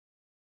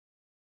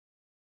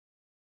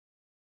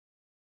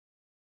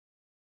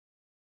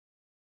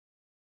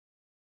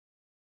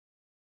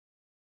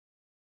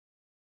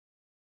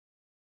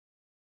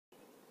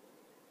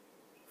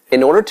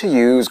In order to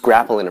use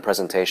grapple in a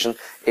presentation,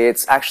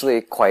 it's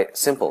actually quite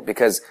simple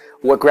because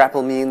what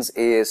grapple means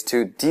is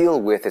to deal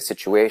with a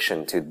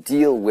situation, to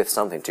deal with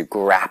something, to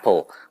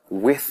grapple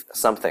with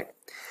something.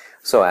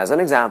 So as an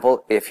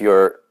example, if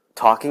you're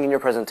talking in your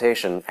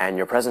presentation and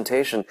your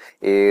presentation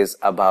is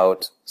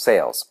about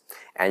sales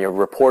and you're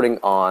reporting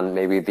on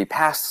maybe the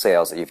past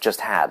sales that you've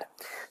just had,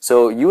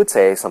 so you would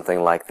say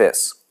something like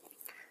this.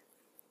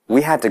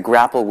 We had to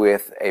grapple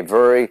with a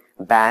very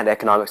bad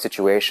economic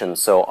situation,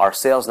 so our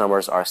sales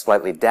numbers are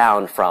slightly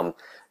down from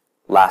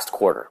last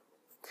quarter.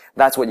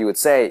 That's what you would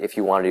say if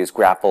you wanted to use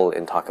grapple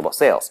in talk about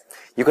sales.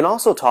 You can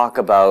also talk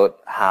about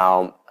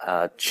how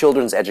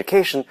children's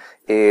education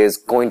is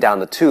going down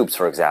the tubes,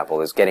 for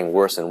example, is getting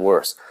worse and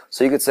worse.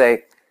 So you could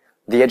say,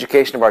 the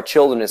education of our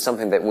children is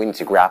something that we need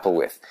to grapple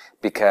with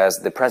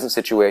because the present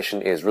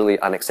situation is really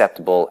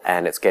unacceptable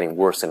and it's getting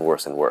worse and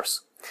worse and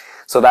worse.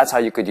 So that's how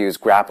you could use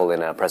grapple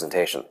in a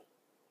presentation.